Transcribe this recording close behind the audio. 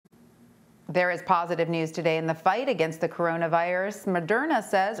There is positive news today in the fight against the coronavirus. Moderna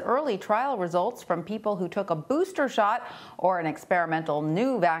says early trial results from people who took a booster shot or an experimental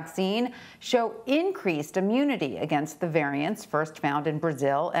new vaccine show increased immunity against the variants first found in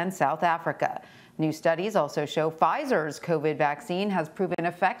Brazil and South Africa. New studies also show Pfizer's COVID vaccine has proven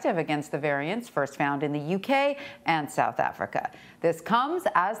effective against the variants first found in the UK and South Africa. This comes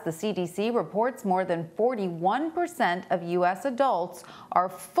as the CDC reports more than 41% of U.S. adults are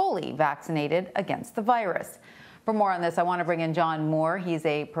fully vaccinated against the virus. For more on this, I want to bring in John Moore. He's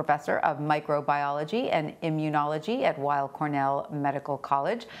a professor of microbiology and immunology at Weill Cornell Medical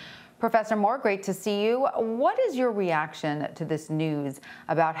College. Professor Moore, great to see you. What is your reaction to this news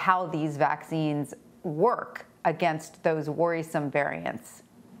about how these vaccines work against those worrisome variants?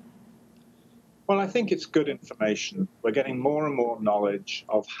 Well, I think it's good information. We're getting more and more knowledge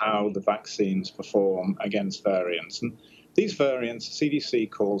of how the vaccines perform against variants. And these variants, CDC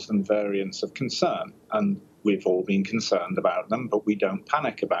calls them variants of concern. And we've all been concerned about them, but we don't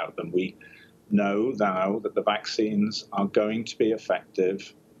panic about them. We know now that the vaccines are going to be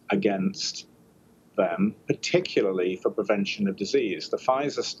effective against them, particularly for prevention of disease. The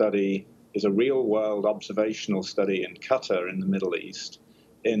Pfizer study is a real-world observational study in Qatar in the Middle East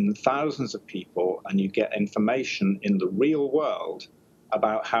in thousands of people, and you get information in the real world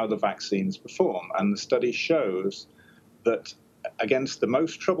about how the vaccines perform. And the study shows that against the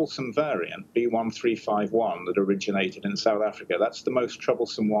most troublesome variant, B.1.351, that originated in South Africa, that's the most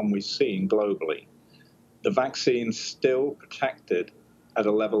troublesome one we've seen globally, the vaccine still protected at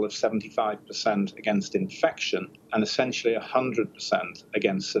a level of 75% against infection and essentially 100%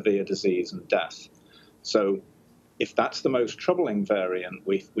 against severe disease and death. So if that's the most troubling variant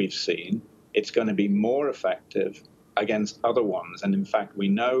we've seen, it's going to be more effective against other ones. And in fact, we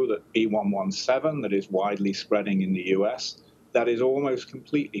know that B.1.1.7, that is widely spreading in the US, that is almost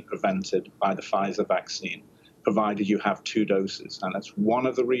completely prevented by the Pfizer vaccine, provided you have 2 doses. And that's one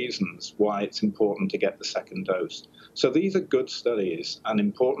of the reasons why it's important to get the second dose. So these are good studies and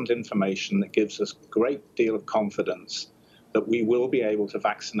important information that gives us a great deal of confidence that we will be able to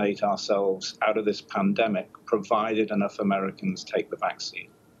vaccinate ourselves out of this pandemic, provided enough Americans take the vaccine.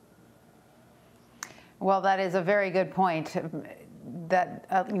 Well, that is a very good point. That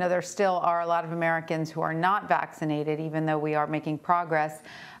there still are a lot of Americans who are not vaccinated, even though we are making progress.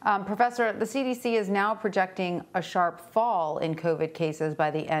 Professor, the CDC is now projecting a sharp fall in COVID cases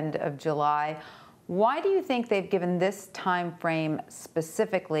by the end of July. Why do you think they've given this time frame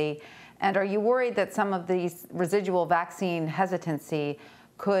specifically? And are you worried that some of these residual vaccine hesitancy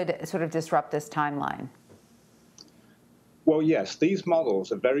could sort of disrupt this timeline? Well, yes, these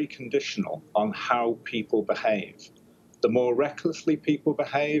models are very conditional on how people behave. The more recklessly people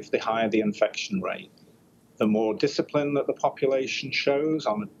behave, the higher the infection rate. The more discipline that the population shows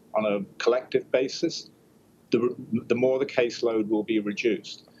on a collective basis, the more the caseload will be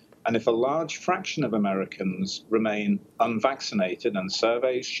reduced. And if a large fraction of Americans remain unvaccinated, and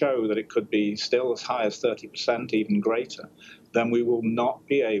surveys show that it could be still as high as 30%, even greater, then we will not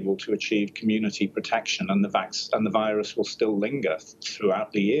be able to achieve community protection, and the virus will still linger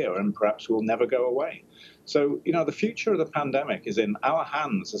throughout the year and perhaps will never go away. So, the future of the pandemic is in our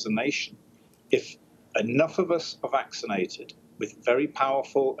hands as a nation. If enough of us are vaccinated with very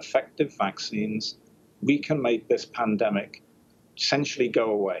powerful, effective vaccines, we can make this pandemic essentially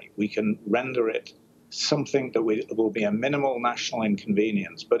go away. We can render it something that will be a minimal national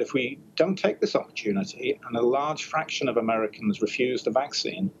inconvenience. But if we don't take this opportunity and a large fraction of Americans refuse the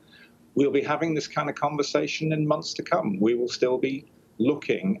vaccine, we'll be having this kind of conversation in months to come. We will still be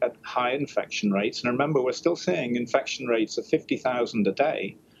looking at high infection rates. And remember, we're still seeing infection rates of 50,000 a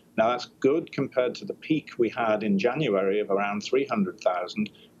day. Now, that's good compared to the peak we had in January of around 300,000,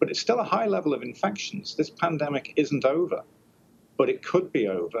 but it's still a high level of infections. This pandemic isn't over, but it could be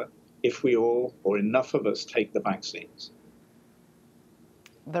over if we all, or enough of us, take the vaccines.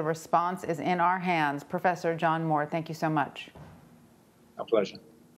 The response is in our hands. Professor John Moore, thank you so much. A pleasure.